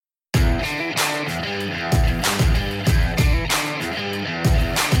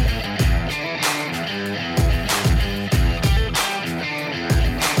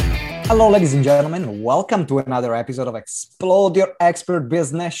Hello, ladies and gentlemen. Welcome to another episode of Explode Your Expert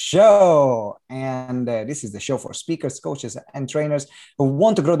Business Show. And this is the show for speakers, coaches, and trainers who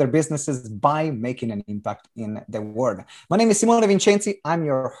want to grow their businesses by making an impact in the world. My name is Simone Vincenzi. I'm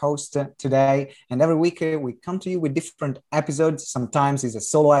your host today. And every week we come to you with different episodes. Sometimes it's a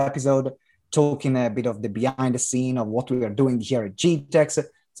solo episode, talking a bit of the behind the scene of what we are doing here at GTEx.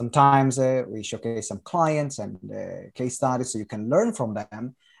 Sometimes we showcase some clients and case studies so you can learn from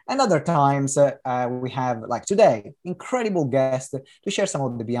them. And other times we have, like today, incredible guests to share some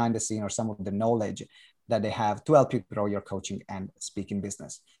of the behind the scene or some of the knowledge that they have to help you grow your coaching and speaking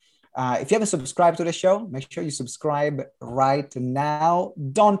business. If you haven't subscribed to the show, make sure you subscribe right now.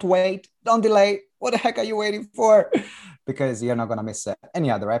 Don't wait. Don't delay. What the heck are you waiting for? Because you're not going to miss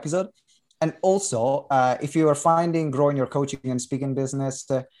any other episode. And also, if you are finding growing your coaching and speaking business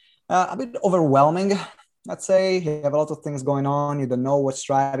a bit overwhelming, let's say you have a lot of things going on, you don't know what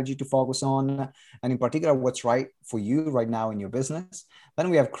strategy to focus on, and in particular, what's right for you right now in your business, then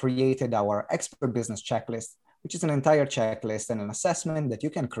we have created our expert business checklist, which is an entire checklist and an assessment that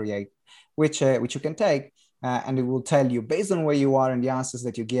you can create, which you can take, and it will tell you based on where you are and the answers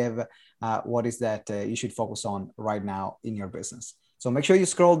that you give, what is that you should focus on right now in your business. So make sure you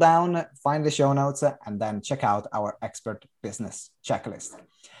scroll down, find the show notes, and then check out our expert business checklist.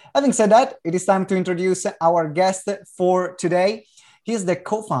 Having said that, it is time to introduce our guest for today. He is the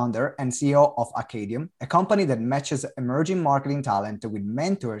co-founder and CEO of Acadium, a company that matches emerging marketing talent with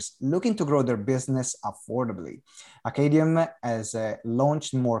mentors looking to grow their business affordably. Acadium has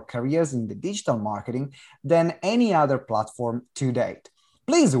launched more careers in the digital marketing than any other platform to date.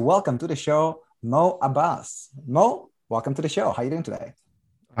 Please welcome to the show, Mo Abbas. Mo, welcome to the show. How are you doing today?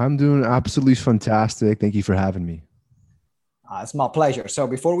 I'm doing absolutely fantastic. Thank you for having me. It's my pleasure. So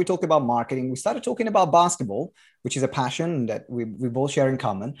before we talk about marketing, we started talking about basketball, which is a passion that we both share in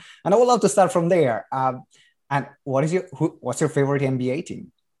common. And I would love to start from there. And what's your favorite NBA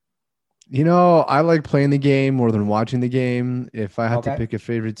team? You know, I like playing the game more than watching the game. If I had to pick a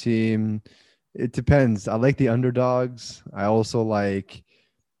favorite team, it depends. I like the underdogs. I also like,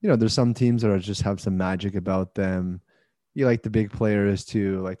 there's some teams that just have some magic about them. You like the big players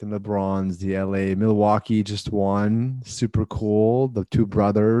too, like the LeBrons, the LA, Milwaukee just won. Super cool. The two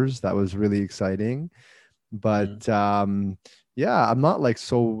brothers, that was really exciting. But yeah, I'm not like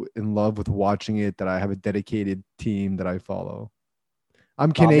so in love with watching it that I have a dedicated team that I follow.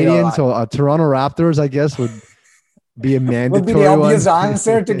 I'm Canadian, so Toronto Raptors, I guess, would be a mandatory would be the obvious one.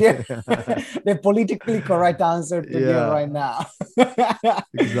 answer to give, the politically correct answer to give right now.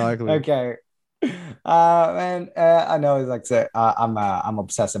 Exactly. Okay. I know it's like I'm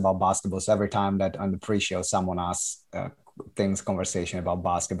obsessed about basketball. So every time that on the pre-show someone asks conversation about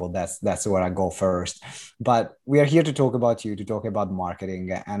basketball, that's where I go first. But we are here to talk about you, to talk about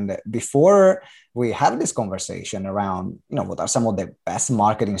marketing. And before we have this conversation around, what are some of the best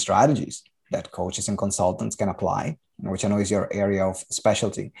marketing strategies that coaches and consultants can apply, which I know is your area of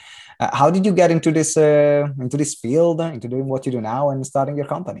specialty. How did you get into this field, into doing what you do now and starting your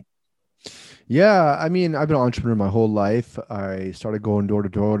company? Yeah, I mean, I've been an entrepreneur my whole life. I started going door to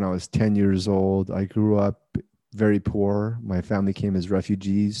door when I was 10 years old. I grew up very poor. My family came as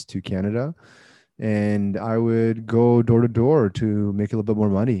refugees to Canada, and I would go door to door to make a little bit more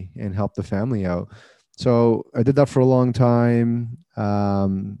money and help the family out. So I did that for a long time.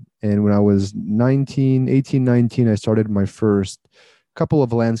 And when I was 19, I started my first couple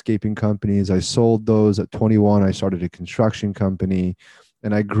of landscaping companies. I sold those at 21. I started a construction company.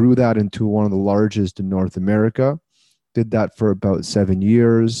 And I grew that into one of the largest in North America. Did that for about 7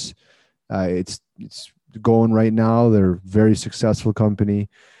 years. It's going right now. They're a very successful company.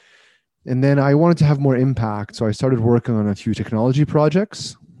 And then I wanted to have more impact. So I started working on a few technology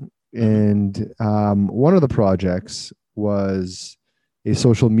projects. And one of the projects was a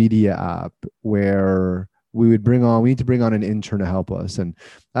social media app where we need to bring on an intern to help us. And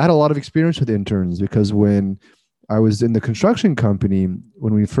I had a lot of experience with interns because when I was in the construction company,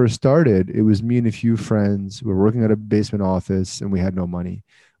 when we first started, it was me and a few friends. We were working at a basement office and we had no money,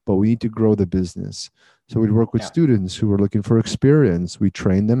 but we need to grow the business. So we'd work with students who were looking for experience. We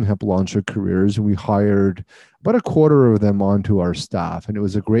trained them, helped launch their careers, and we hired about a quarter of them onto our staff. And it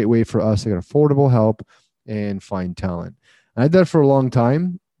was a great way for us to get affordable help and find talent. I did that for a long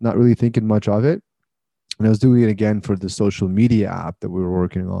time, not really thinking much of it. And I was doing it again for the social media app that we were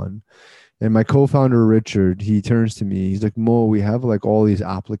working on. And my co-founder, Richard, he turns to me. He's like, Mo, we have like all these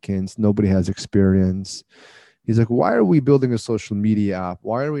applicants. Nobody has experience. He's like, why are we building a social media app?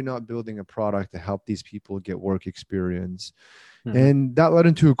 Why are we not building a product to help these people get work experience? Mhm. And that led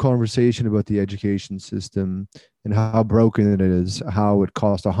into a conversation about the education system and how broken it is, how it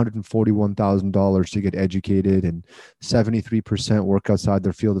costs $141,000 to get educated, and 73% work outside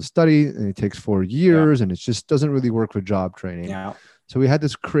their field of study, and it takes 4 years, and it just doesn't really work with job training. Yeah. So we had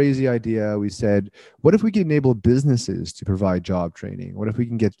this crazy idea. We said, what if we could enable businesses to provide job training? What if we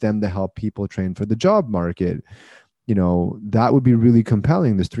can get them to help people train for the job market? That would be really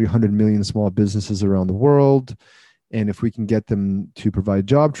compelling. There's 300 million small businesses around the world. And if we can get them to provide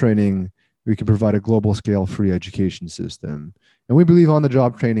job training, we can provide a global scale free education system. And we believe on the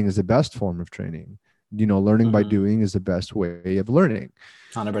job training is the best form of training. Learning by Mhm. doing is the best way of learning.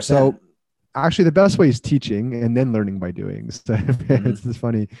 100%. So actually the best way is teaching and then learning by doing. So Mhm. it's just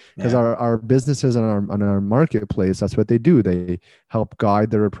funny because Yeah. our businesses on our marketplace, that's what they do. They help guide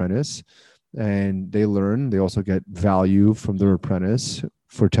their apprentice and they learn. They also get value from their apprentice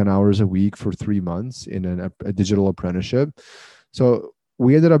for 10 hours a week for 3 months in a digital apprenticeship. So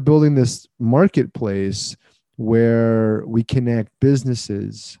we ended up building this marketplace where we connect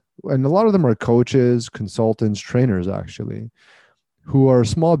businesses, and a lot of them are coaches, consultants, trainers, actually, who are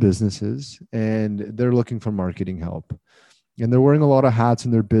small businesses and they're looking for marketing help. And they're wearing a lot of hats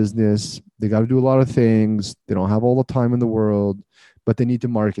in their business. They got to do a lot of things. They don't have all the time in the world, but they need to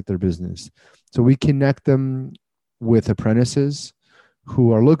market their business. So we connect them with apprentices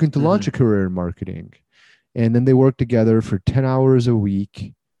who are looking to launch a Mhm. career in marketing. And then they work together for 10 hours a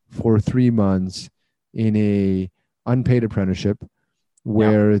week for 3 months in a unpaid apprenticeship Yeah.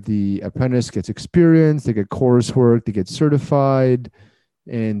 where the apprentice gets experience, they get coursework, they get certified,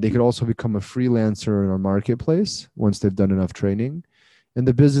 and they could also become a freelancer in our marketplace once they've done enough training. And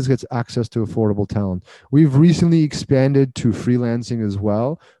the business gets access to affordable talent. We've recently expanded to freelancing as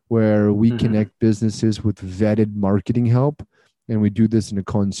well, where we Mhm. connect businesses with vetted marketing help. And we do this in a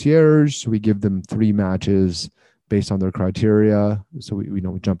concierge. So we give them 3 matches based on their criteria. So we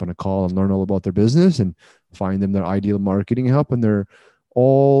jump on a call and learn all about their business and find them their ideal marketing help. And they're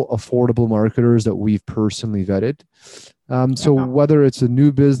all affordable marketers that we've personally vetted. So Yeah. whether it's a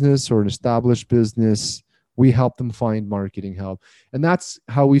new business or an established business, we help them find marketing help. And that's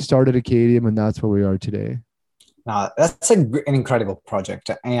how we started Acadium, and that's where we are today. That's an incredible project,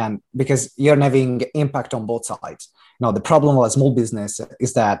 and because you're having impact on both sides. Now, the problem with a small business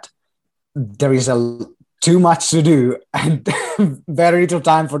is that there is too much to do and very little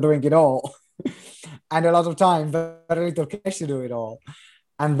time for doing it all, and a lot of time, very little cash to do it all.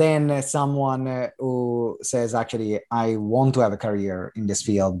 And then someone who says, actually, I want to have a career in this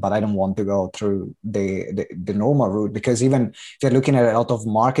field, but I don't want to go through the normal route, because even if you're looking at a lot of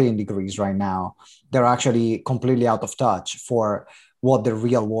marketing degrees right now, they're actually completely out of touch for what the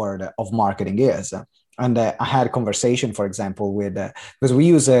real world of marketing is. And I had a conversation, for example, with because we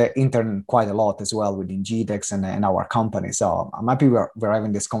use intern quite a lot as well within GTEx and our company. So I'm happy we're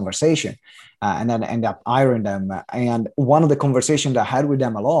having this conversation, and then end up hiring them. And one of the conversations I had with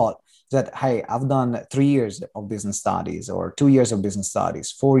them a lot is that, hey, I've done 3 years of business studies, or 2 years of business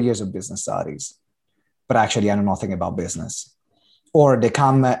studies, 4 years of business studies, but actually I know nothing about business. Or they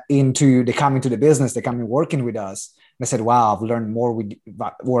come into the business, they come in working with us. And I said, wow, I've learned more with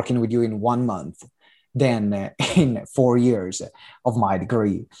working with you in 1 month than in 4 years of my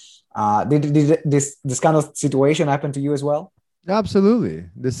degree. Did this kind of situation happen to you as well? Absolutely.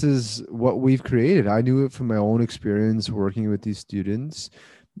 This is what we've created. I knew it from my own experience working with these students.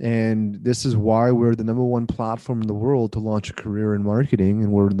 And this is why we're the number one platform in the world to launch a career in marketing.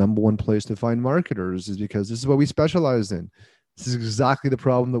 And we're the number one place to find marketers, is because this is what we specialize in. This is exactly the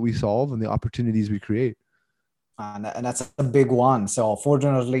problem that we solve and the opportunities we create. And that's a big one. So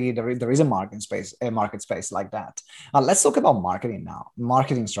fortunately, there is a market space like that. Let's talk about marketing now.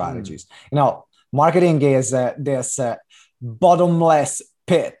 Marketing Mm. strategies. Marketing is this bottomless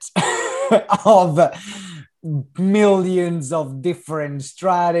pit of millions of different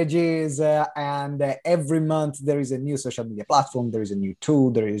strategies, and every month there is a new social media platform, there is a new tool,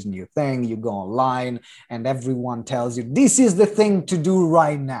 there is a new thing. You go online, and everyone tells you this is the thing to do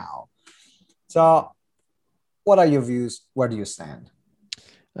right now. So what are your views? Where do you stand?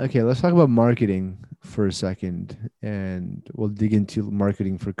 Okay, let's talk about marketing for a second, and we'll dig into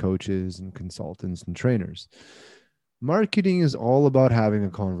marketing for coaches and consultants and trainers. Marketing is all about having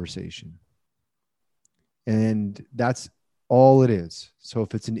a conversation, and that's all it is. So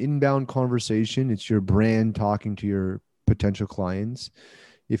if it's an inbound conversation, it's your brand talking to your potential clients.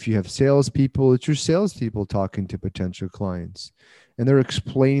 If you have salespeople, it's your salespeople talking to potential clients, and they're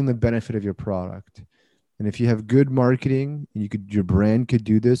explaining the benefit of your product. And if you have good marketing, your brand could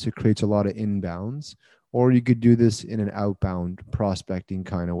do this. It creates a lot of inbounds. or you could do this in an outbound prospecting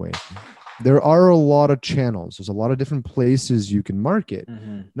kind of way. There are a lot of channels. There's a lot of different places you can market.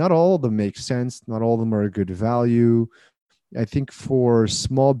 Not all of them make sense. Not all of them are a good value. I think for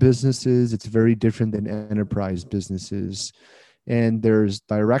small businesses, it's very different than enterprise businesses. And there's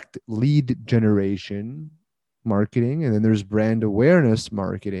direct lead generation marketing, and then there's brand awareness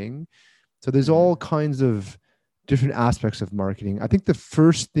marketing. So there's all kinds of different aspects of marketing. I think the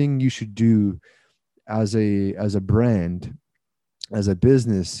first thing you should do as a brand, as a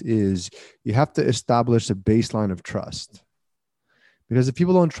business, is you have to establish a baseline of trust. Because if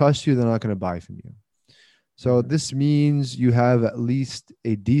people don't trust you, they're not going to buy from you. So this means you have at least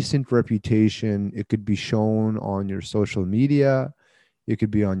a decent reputation. It could be shown on your social media. It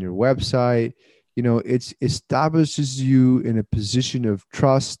could be on your website. You know, it establishes you in a position of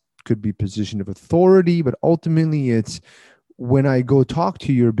trust, could be position of authority, but ultimately it's, when I go talk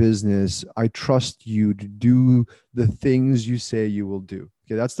to your business, I trust you to do the things you say you will do.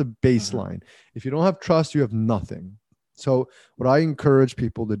 Okay, that's the baseline. If you don't have trust, you have nothing. So what I encourage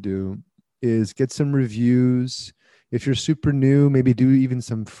people to do is get some reviews. If you're super new, maybe do even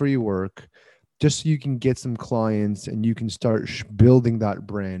some free work, just so you can get some clients and you can start building that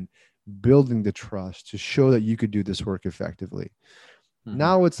brand, building the trust to show that you could do this work effectively.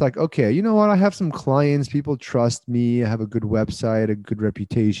 Now it's like, okay, you know what? I have some clients, people trust me. I have a good website, a good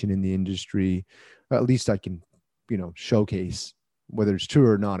reputation in the industry. Or at least I can, you know, showcase, whether it's true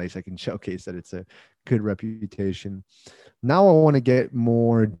or not, I can showcase that it's a good reputation. Now I want to get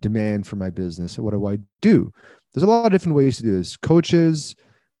more demand for my business. So what do I do? There's a lot of different ways to do this. Coaches,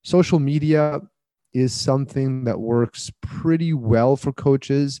 social media is something that works pretty well for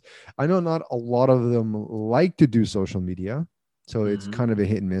coaches. I know not a lot of them like to do social media. So it's kind of a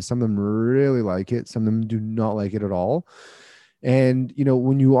hit and miss. Some of them really like it. Some of them do not like it at all. And, you know,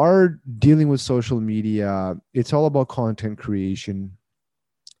 when you are dealing with social media, it's all about content creation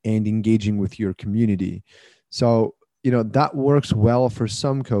and engaging with your community. So, you know, that works well for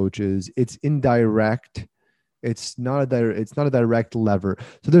some coaches. It's indirect. It's not a direct lever.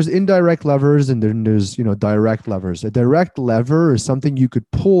 So there's indirect levers and then there's, you know, direct levers. A direct lever is something you could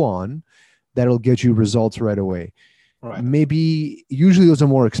pull on that'll get you results right away. Right. Maybe usually those are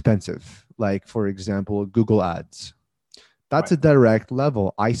more expensive. Like, for example, Google Ads. That's a direct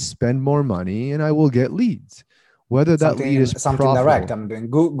level. I spend more money and I will get leads. Whether that lead is something direct. I'm doing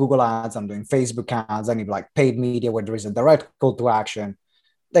Google Ads. I'm doing Facebook ads. I need like paid media where there is a direct call to action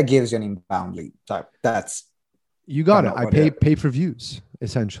that gives you an inbound lead. So that's, you got it. I pay for views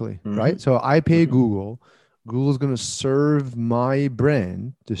essentially, right? So I pay Google. Google's going to serve my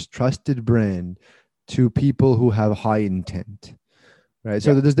brand, this trusted brand, to people who have high intent, right?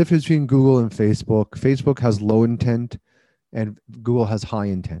 So there's a difference between Google and Facebook. Facebook has low intent and Google has high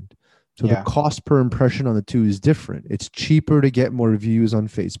intent. So the cost per impression on the two is different. It's cheaper to get more views on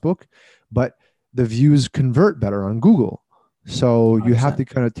Facebook, but the views convert better on Google. So you have to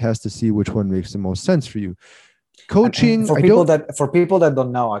kind of test to see which one makes the most sense for you. Coaching, and for people that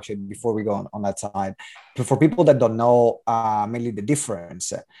don't know, actually, before we go on that side, for people that don't know mainly the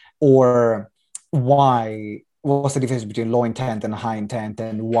difference or what's the difference between low intent and high intent,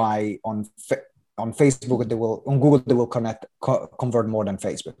 and why on Facebook on Google they will convert more than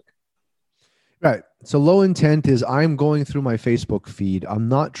Facebook. Right. So low intent is I'm going through my Facebook feed. I'm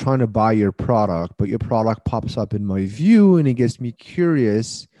not trying to buy your product, but your product pops up in my view and it gets me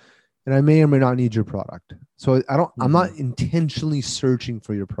curious, and I may or may not need your product. So I'm not intentionally searching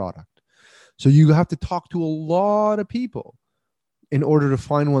for your product. So you have to talk to a lot of people in order to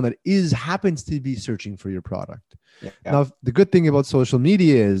find one that happens to be searching for your product. Now, the good thing about social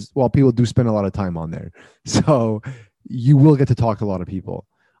media is, well, people do spend a lot of time on there. So you will get to talk to a lot of people.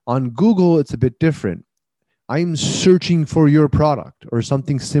 On Google, it's a bit different. I'm searching for your product or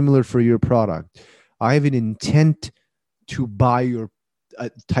something similar for your product. I have an intent to buy your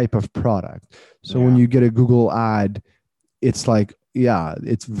type of product. So when you get a Google ad, it's like,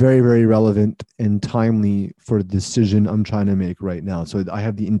 it's very, very relevant and timely for the decision I'm trying to make right now. So I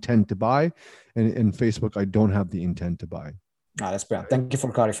have the intent to buy, and in Facebook, I don't have the intent to buy. That's brilliant. Thank you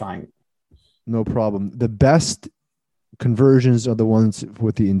for clarifying. No problem. The best conversions are the ones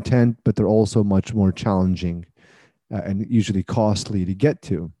with the intent, but they're also much more challenging and usually costly to get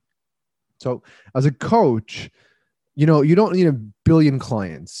to. So as a coach, you know, you don't need a billion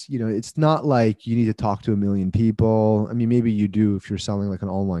clients. You know, it's not like you need to talk to a million people. I mean, maybe you do if you're selling like an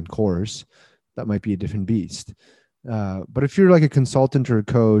online course. That might be a different beast. But if you're like a consultant or a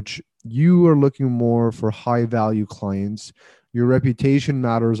coach, you are looking more for high value clients. Your reputation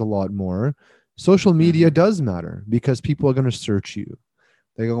matters a lot more. Social media does matter because people are going to search you.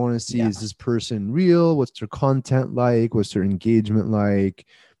 Like I want to see, Yeah. is this person real? What's their content like? What's their engagement like?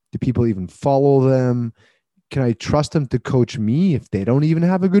 Do people even follow them? Can I trust them to coach me if they don't even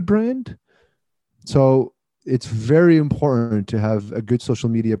have a good brand? So it's very important to have a good social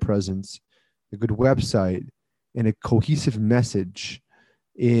media presence, a good website, and a cohesive message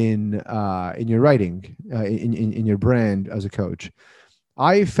in your writing, in your brand as a coach.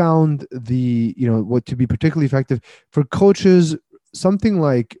 I found what to be particularly effective for coaches. Something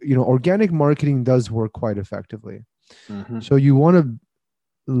like, organic marketing does work quite effectively. Mm-hmm. So you want to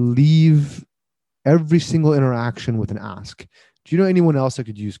leave every single interaction with an ask. Do you know anyone else that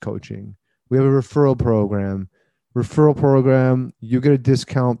could use coaching? We have a referral program. You get a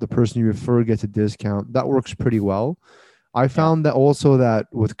discount. The person you refer gets a discount. That works pretty well. I found that also that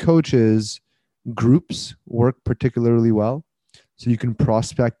with coaches, groups work particularly well. So you can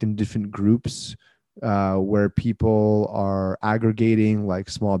prospect in different groups where people are aggregating, like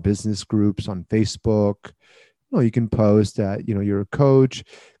small business groups on Facebook. You can post that, you're a coach.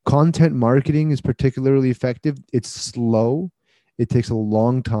 Content marketing is particularly effective. It's slow. It takes a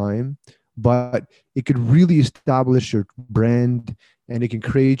long time, but it could really establish your brand, and it can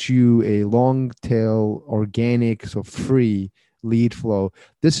create you a long tail, organic, so free lead flow.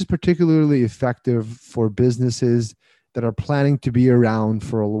 This is particularly effective for businesses that are planning to be around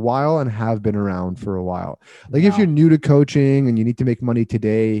for a while and have been around for a while. Like if you're new to coaching and you need to make money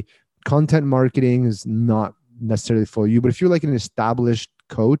today, content marketing is not necessarily for you. But if you're like an established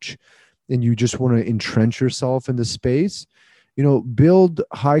coach and you just want to entrench yourself in the space, build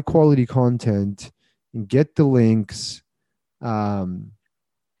high quality content and get the links. And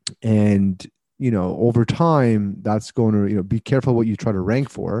over time, that's going to, be careful what you try to rank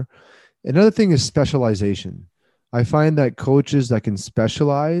for. Another thing is specialization. I find that coaches that can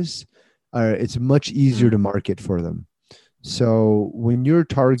specialize, it's much easier to market for them. So when you're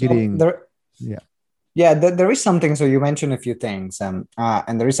targeting, there is something. So you mentioned a few things, and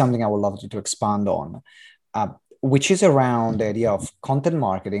there is something I would love you to expand on, which is around the idea of content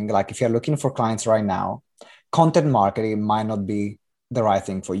marketing. Like if you're looking for clients right now, content marketing might not be the right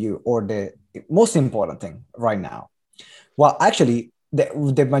thing for you, or the most important thing right now. Well, actually,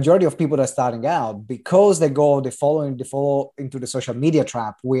 the majority of people that are starting out, because they fall into the social media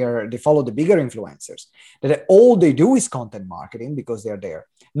trap where they follow the bigger influencers, that all they do is content marketing because they're there.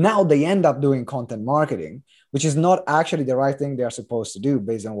 Now they end up doing content marketing, which is not actually the right thing they are supposed to do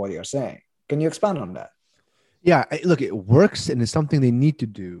based on what you're saying. Can you expand on that? Yeah, look, it works and it's something they need to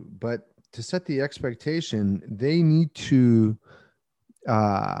do, but to set the expectation, they need to,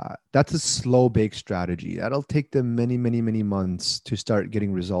 that's a slow bake strategy. That'll take them many, many, many months to start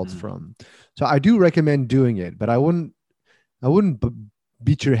getting results from. So I do recommend doing it, but I wouldn't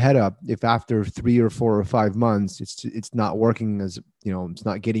beat your head up if after 3 or 4 or 5 months, it's not working, as it's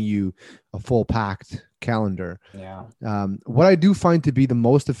not getting you a full packed calendar. Yeah. What I do find to be the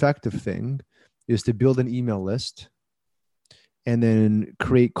most effective thing is to build an email list and then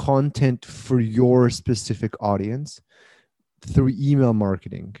create content for your specific audience through email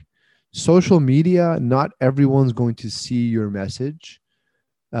marketing. Social media, not everyone's going to see your message.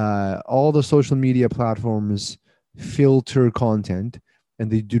 All the social media platforms filter content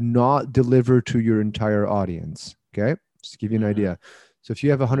and they do not deliver to your entire audience. Okay. Just to give you an idea. So if you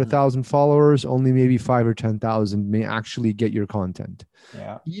have 100,000 followers, only maybe 5 or 10,000 may actually get your content.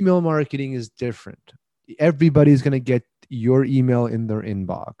 Yeah. Email marketing is different. Everybody's going to get your email in their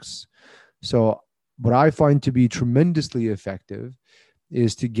inbox. So what I find to be tremendously effective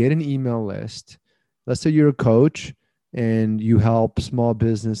is to get an email list. Let's say you're a coach and you help small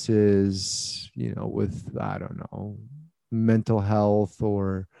businesses, with, I don't know, mental health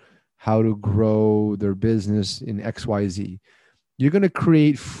or how to grow their business in XYZ. You're going to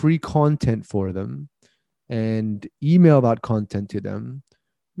create free content for them and email that content to them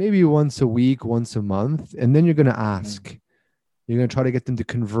maybe once a week, once a month. And then you're going to ask, you're going to try to get them to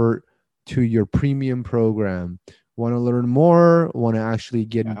convert to your premium program. Want to learn more? Want to actually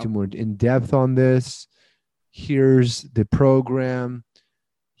get into more in depth on this? Here's the program.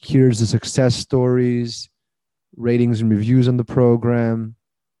 Here's the success stories, ratings and reviews on the program.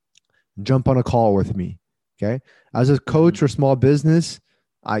 Jump on a call with me. Okay. As a coach or small business,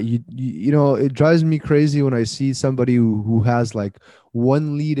 it drives me crazy when I see somebody who has like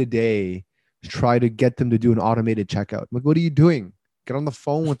one lead a day, try to get them to do an automated checkout. I'm like, what are you doing? Get on the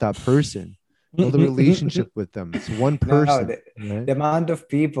phone with that person. Build a relationship with them. It's one person. The amount of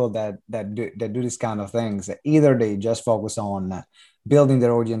people that do this kind of things, either they just focus on building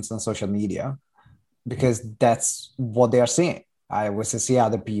their audience on social media because that's what they are seeing. I was to see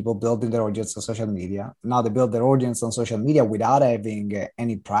other people building their audience on social media. Now they build their audience on social media without having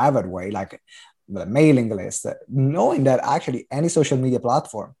any private way, like the mailing list, knowing that actually any social media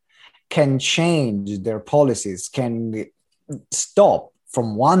platform can change their policies, can stop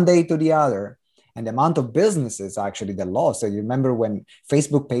from one day to the other. And the amount of businesses actually that lost. So you remember when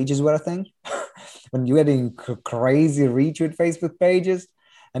Facebook pages were a thing? When you had crazy reach with Facebook pages,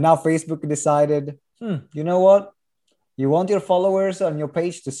 and now Facebook decided, you know what? You want your followers on your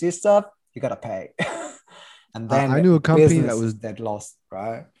page to see stuff, you gotta pay. And I then knew a company that was, businesses that lost,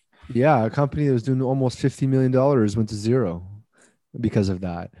 right? yeah, a company that was doing almost $50 million went to zero because of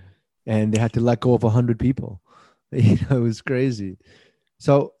that. And they had to let go of 100 people. It was crazy.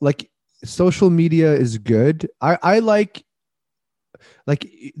 So like social media is good. I like one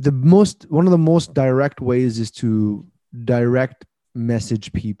of the most direct ways is to direct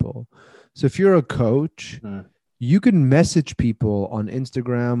message people. So if you're a coach, you can message people on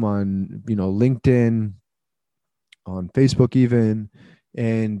Instagram, on LinkedIn, on Facebook even,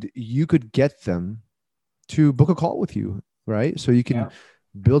 and you could get them to book a call with you, right? So you can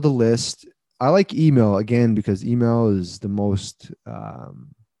build a list. I like email again because email is the most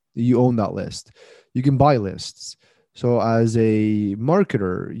you own that list. You can buy lists. So as a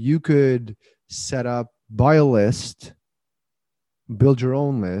marketer, you could buy a list, build your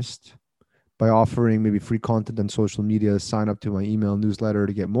own list by offering maybe free content on social media, sign up to my email newsletter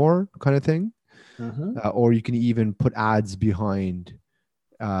to get more kind of thing. Or you can even put ads behind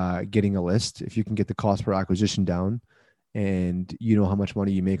getting a list if you can get the cost per acquisition down and you know how much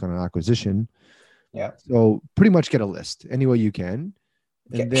money you make on an acquisition. Yeah. So pretty much get a list any way you can.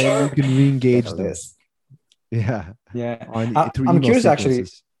 And then you can re-engage them. List. Yeah. Yeah. Through I'm email curious sequences. actually.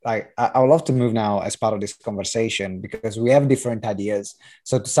 Like I would love to move now as part of this conversation because we have different ideas.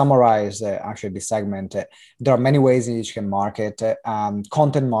 So to summarize actually this segment, there are many ways in which you can market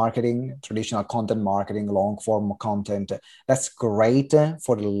content marketing, traditional content marketing, long form content. That's great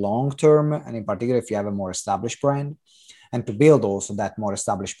for the long term. And in particular, if you have a more established brand and to build also that more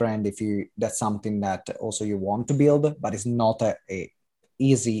established brand, that's something that also you want to build, but it's not a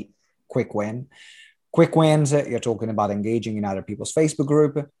easy, quick win. Quick wins, you're talking about engaging in other people's Facebook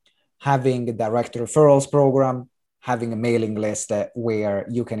group, having a direct referrals program, having a mailing list where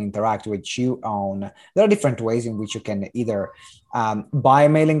you can interact with you own. There are different ways in which you can either buy a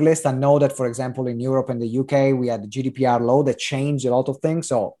mailing list. I know that, for example, in Europe and the UK, we had the GDPR law that changed a lot of things.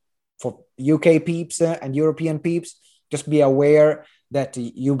 So for UK peeps and European peeps, just be aware that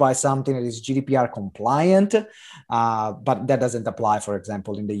you buy something that is GDPR compliant, but that doesn't apply, for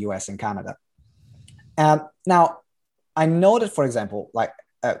example, in the US and Canada. Now, I know that, for example, like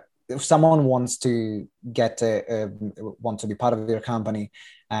if someone wants to want to be part of your company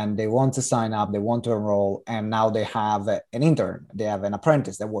and they want to sign up, they want to enroll, and now they have an intern, they have an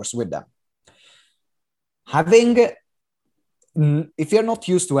apprentice that works with them. If you're not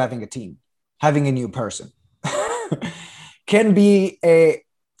used to having a team, having a new person can be a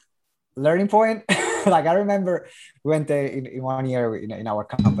learning point. Like I remember we went in 1 year in our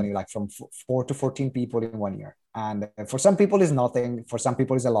company, like from 4 to 14 people in 1 year. And for some people it's nothing. For some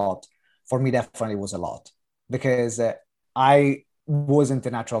people it's a lot. For me, definitely was a lot because I wasn't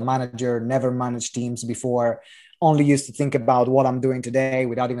a natural manager, never managed teams before, only used to think about what I'm doing today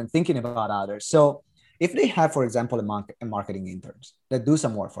without even thinking about others. So if they have, for example, a marketing interns that do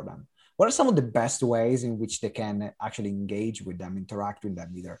some work for them, what are some of the best ways in which they can actually engage with them, interact with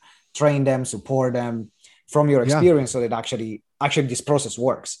them, either train them, support them from your experience so that actually this process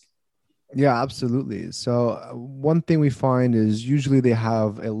works? Yeah, absolutely. So one thing we find is usually they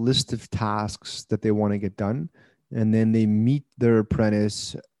have a list of tasks that they want to get done, and then they meet their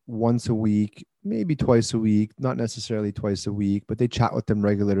apprentice once a week, maybe twice a week, not necessarily twice a week, but they chat with them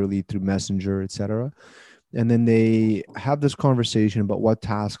regularly through Messenger, etc. And then they have this conversation about what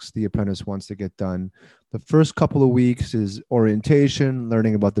tasks the apprentice wants to get done. The first couple of weeks is orientation,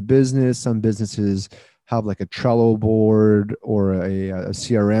 learning about the business. Some businesses have like a Trello board or a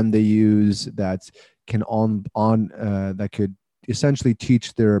CRM they use that can that could essentially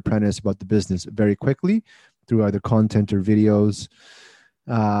teach their apprentice about the business very quickly through either content or videos.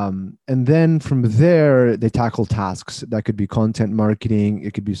 And then from there, they tackle tasks that could be content marketing.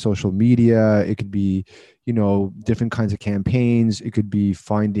 It could be social media. It could be, different kinds of campaigns. It could be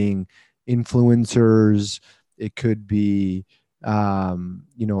finding influencers. It could be,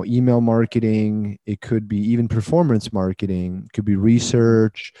 email marketing. It could be even performance marketing. It could be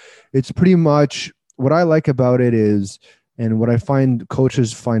research. It's pretty much what I like about it is, and what I find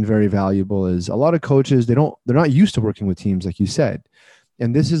coaches find very valuable is a lot of coaches, they're not used to working with teams, like you said.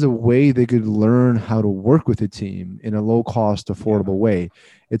 And this is a way they could learn how to work with a team in a low cost, affordable way.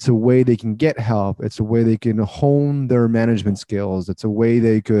 It's a way they can get help. It's a way they can hone their management skills. It's a way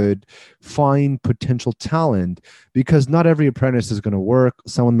they could find potential talent, because not every apprentice is going to work.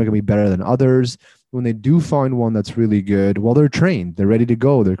 Someone may be better than others. When they do find one that's really good, well, they're trained, they're ready to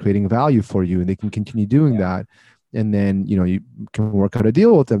go, they're creating value for you, and they can continue doing that. And then, you know, you can work out a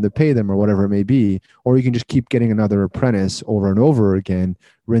deal with them to pay them or whatever it may be, or you can just keep getting another apprentice over and over again,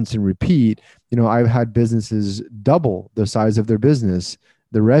 rinse and repeat. You know, I've had businesses double the size of their business,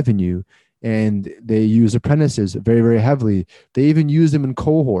 the revenue, and they use apprentices very, very heavily. They even use them in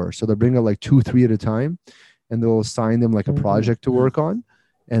cohorts. So they'll bring out like 2-3 at a time, and they'll assign them like a project to work on.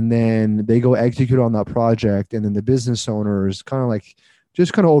 And then they go execute on that project. And then the business owner is kind of like,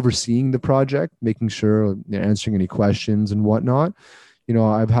 just kind of overseeing the project, making sure they're answering any questions and whatnot. You know,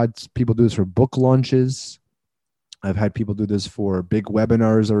 I've had people do this for book launches. I've had people do this for big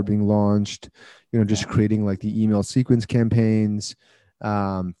webinars that are being launched, you know, just creating like the email sequence campaigns,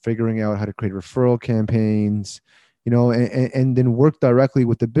 figuring out how to create referral campaigns, you know, and then work directly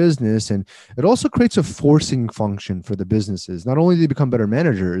with the business. And it also creates a forcing function for the businesses. Not only do they become better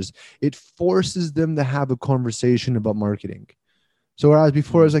managers, it forces them to have a conversation about marketing. So whereas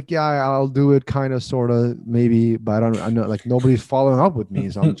before I was like, yeah, I'll do it kind of, sort of, maybe, but I know like nobody's following up with me.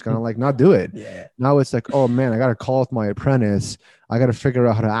 So I'm just going to like not do it. Now it's like, oh man, I got to call with my apprentice. I got to figure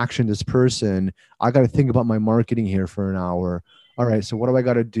out how to action this person. I got to think about my marketing here for an hour. All right. So what do I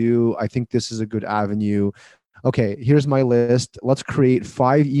got to do? I think this is a good avenue. Okay. Here's my list. Let's create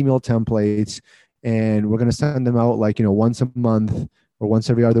 5 email templates, and we're going to send them out like, you know, once a month or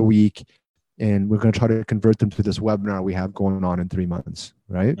once every other week. And we're going to try to convert them to this webinar we have going on in 3 months,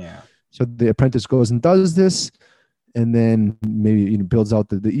 right? So the apprentice goes and does this, and then maybe, you know, builds out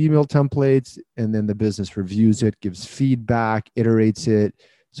the email templates, and then the business reviews it, gives feedback, iterates it.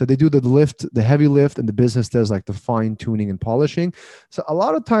 So they do the heavy lift, and the business does like the fine tuning and polishing. So a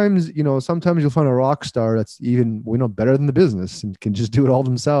lot of times, you know, sometimes you'll find a rock star that's even, you know, better than the business and can just do it all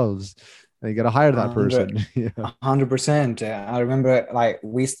themselves. And you got to hire that person. 100%. I remember like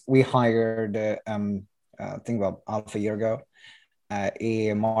we hired, I think about half a year ago,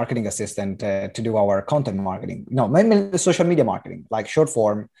 a marketing assistant to do our content marketing. No, mainly the social media marketing, like short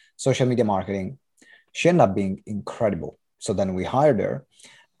form social media marketing. She ended up being incredible. So then we hired her,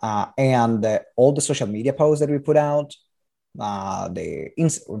 and all the social media posts that we put out, in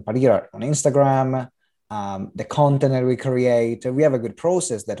particular on Instagram, the content that we create, we have a good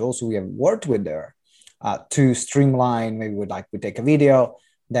process that also we have worked with her to streamline. Maybe we take a video,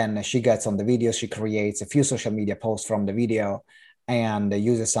 then she gets on the video, she creates a few social media posts from the video, and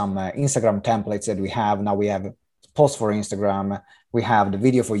uses some Instagram templates that we have. Now we have posts for Instagram, we have the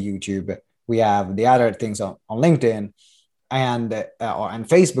video for YouTube, we have the other things on LinkedIn and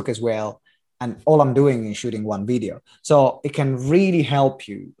Facebook as well. And all I'm doing is shooting one video. So it can really help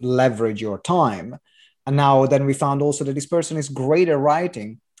you leverage your time. And now then we found also that this person is great at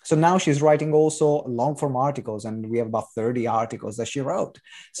writing. So now she's writing also long form articles, and we have about 30 articles that she wrote.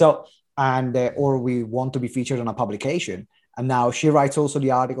 So, or we want to be featured on a publication. And now she writes also the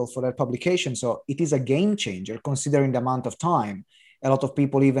article for that publication. So it is a game changer considering the amount of time. A lot of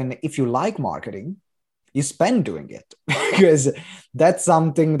people, even if you like marketing, you spend doing it because that's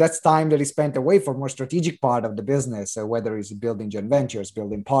time that is spent away for more strategic part of the business. So whether it's building joint ventures,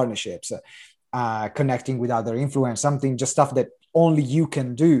 building partnerships, connecting with other influencers, something, just stuff that only you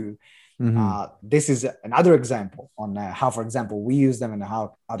can do. This is another example on how, for example, we use them and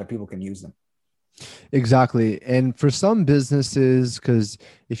how other people can use them. Exactly. And for some businesses, because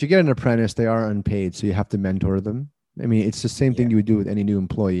if you get an apprentice, they are unpaid, so you have to mentor them. I mean, it's the same thing you would do with any new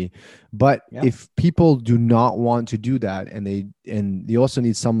employee. But if people do not want to do that, and they also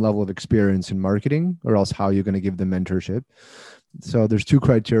need some level of experience in marketing, or else how are you going to give them mentorship? So there's 2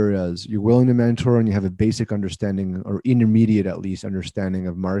 criteria. You're willing to mentor, and you have a basic understanding, or intermediate at least understanding,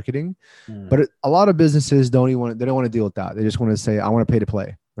 of marketing. But a lot of businesses don't want to deal with that. They just want to say, I want to pay to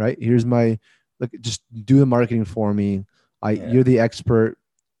play, right? Here's my, just do the marketing for me. You're the expert.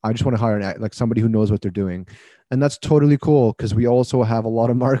 I just want to hire somebody who knows what they're doing. And that's totally cool, because we also have a lot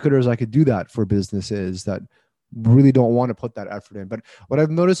of marketers that could do that for businesses that really don't want to put that effort in. But what I've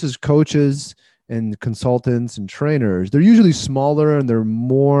noticed is coaches and consultants and trainers, they're usually smaller and they're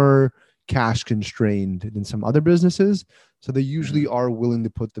more cash constrained than some other businesses. So they usually are willing to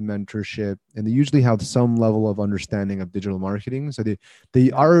put the mentorship, and they usually have some level of understanding of digital marketing. So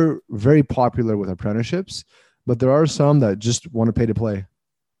they are very popular with apprenticeships, but there are some that just want to pay to play.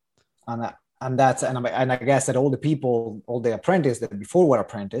 And I guess that all the apprentices that before were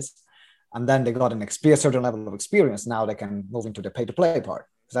apprentice, and then they got a certain level of experience. Now they can move into the pay-to-play part.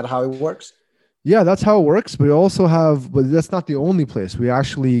 Is that how it works? Yeah, that's how it works. But we also have, but that's not the only place. We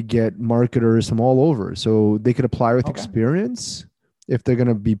actually get marketers from all over. So they could apply with experience if they're going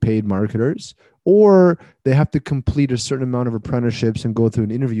to be paid marketers, or they have to complete a certain amount of apprenticeships and go through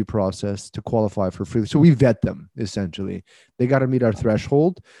an interview process to qualify for free. So we vet them essentially. They got to meet our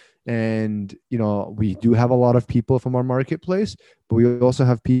threshold. And, we do have a lot of people from our marketplace, but we also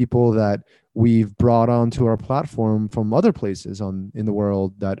have people that we've brought onto our platform from other places in the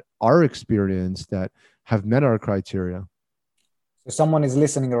world that are experienced, that have met our criteria. If someone is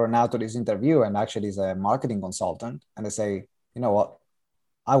listening right now to this interview and actually is a marketing consultant, and they say, you know what,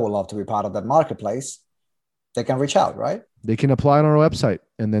 I would love to be part of that marketplace, they can reach out, right? They can apply on our website,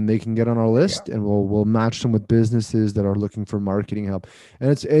 and then they can get on our list, and we'll match them with businesses that are looking for marketing help.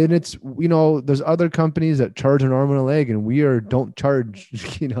 And it's there's other companies that charge an arm and a leg, and we don't charge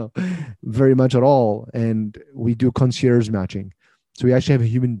very much at all. And we do concierge matching, so we actually have a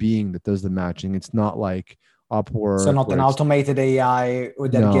human being that does the matching. It's not like Upwork. So not an automated AI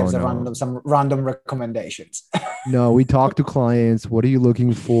that gives some random recommendations. No, we talk to clients. What are you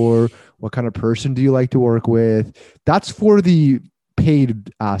looking for? What kind of person do you like to work with? That's for the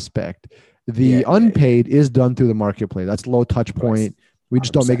paid aspect. The unpaid is done through the marketplace. That's low touch point. We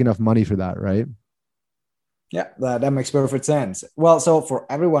just 100%. Don't make enough money for that, right? Yeah, that makes perfect sense. Well, so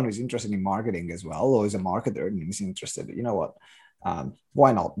for everyone who's interested in marketing as well, or is a marketer and is interested, you know what?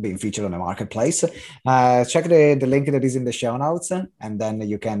 Why not being featured on the marketplace? Check the link that is in the show notes, and then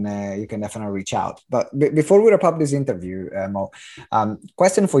you can definitely reach out. But before we wrap up this interview, Mo,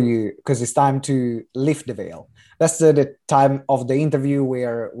 question for you, because it's time to lift the veil. That's the time of the interview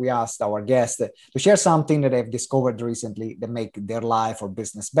where we asked our guests to share something that they've discovered recently that make their life or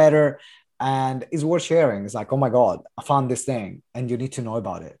business better, and is worth sharing. It's like, oh my God, I found this thing, and you need to know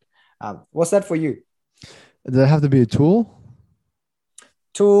about it. What's that for you? Does that have to be a tool?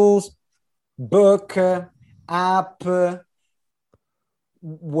 Tools, book, app,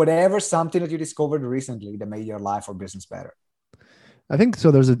 whatever, something that you discovered recently that made your life or business better. I think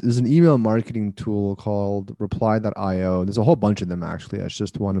so. There's an email marketing tool called Reply.io. There's a whole bunch of them, actually. That's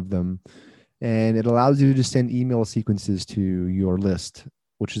just one of them. And it allows you to send email sequences to your list,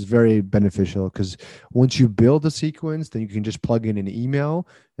 which is very beneficial, because once you build a sequence, then you can just plug in an email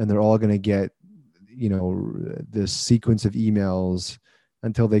and they're all going to get, this sequence of emails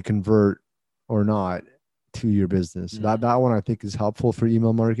until they convert or not to your business. Mm-hmm. That one I think is helpful for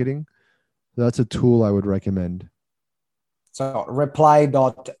email marketing. So that's a tool I would recommend. So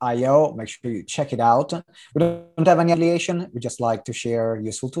Reply.io, make sure you check it out. We don't have any affiliation. We just like to share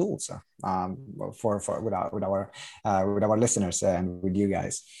useful tools with our listeners and with you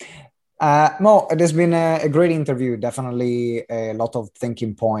guys. Mo, it has been a great interview. Definitely a lot of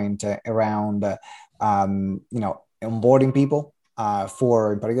thinking point around onboarding people.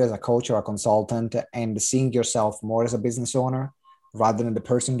 For in particular as a coach or a consultant, and seeing yourself more as a business owner rather than the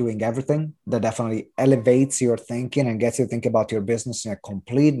person doing everything. That definitely elevates your thinking and gets you to think about your business in a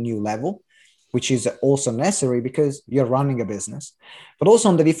complete new level, which is also necessary because you're running a business. But also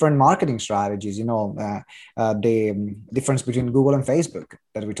on the different marketing strategies, the difference between Google and Facebook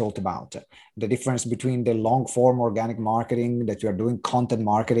that we talked about, the difference between the long form organic marketing that you're doing, content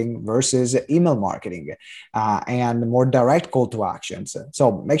marketing versus email marketing, and more direct call to actions.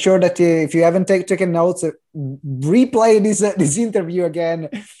 So make sure that if you haven't taken notes, replay this interview again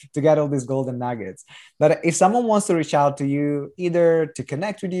to get all these golden nuggets. But if someone wants to reach out to you, either to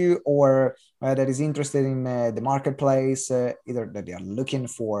connect with you or that is interested in the marketplace, either that they are looking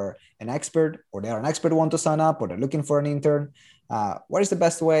for an expert, or they are an expert who want to sign up, or they're looking for an intern, what is the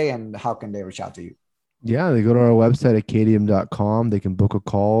best way and how can they reach out to you? Yeah, they go to our website, acadium.com. They can book a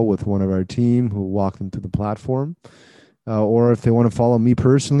call with one of our team who will walk them through the platform. Or if they want to follow me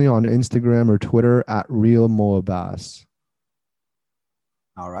personally on Instagram or Twitter at RealMoAbbas.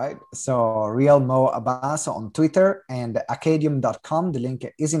 All right. So Real Mo Abbas on Twitter and acadium.com. The link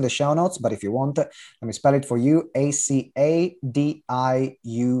is in the show notes, but if you want, let me spell it for you. ACADIUM.com.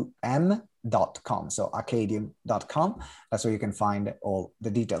 So acadium.com. That's where you can find all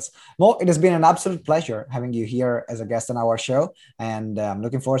the details. Mo, it has been an absolute pleasure having you here as a guest on our show, and I'm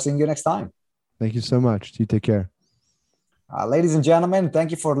looking forward to seeing you next time. Thank you so much. You take care. Ladies and gentlemen,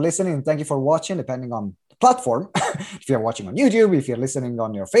 thank you for listening. Thank you for watching, depending on the platform. If you're watching on YouTube, if you're listening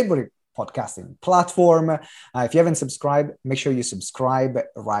on your favorite podcasting platform, if you haven't subscribed, make sure you subscribe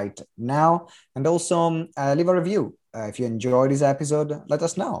right now. And also leave a review. If you enjoyed this episode, let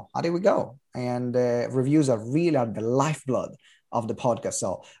us know. How did we go? And reviews are really the lifeblood of the podcast.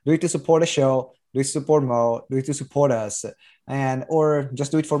 So do it to support the show, do it to support Mo, do it to support us, or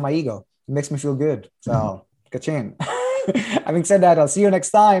just do it for my ego. It makes me feel good. So, ka-chin. Having said that, I'll see you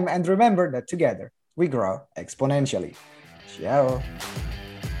next time. And remember that together we grow exponentially. Ciao.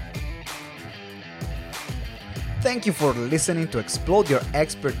 Thank you for listening to Explode Your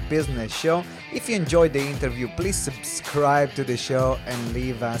Expert Business Show. If you enjoyed the interview, please subscribe to the show and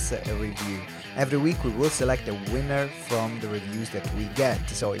leave us a review. Every week we will select a winner from the reviews that we get.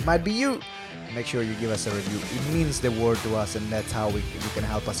 So it might be you. Make sure you give us a review. It means the world to us, and that's how you can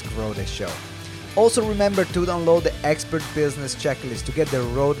help us grow the show. Also remember to download the Expert Business Checklist to get the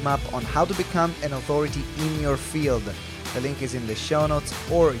roadmap on how to become an authority in your field. The link is in the show notes,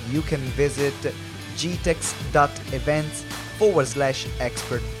 or you can visit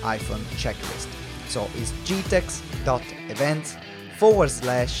gtex.events/expert-checklist. So it's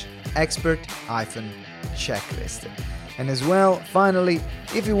gtex.events/expert-checklist. And as well, finally,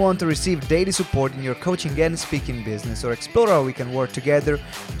 if you want to receive daily support in your coaching and speaking business, or explore how we can work together,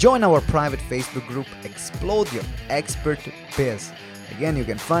 join our private Facebook group, Explode Your Expert Biz. Again, you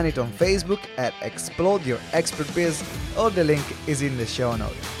can find it on Facebook at Explode Your Expert Biz, or the link is in the show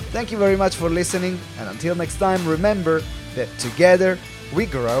notes. Thank you very much for listening, and until next time, remember that together we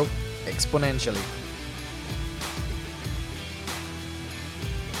grow exponentially.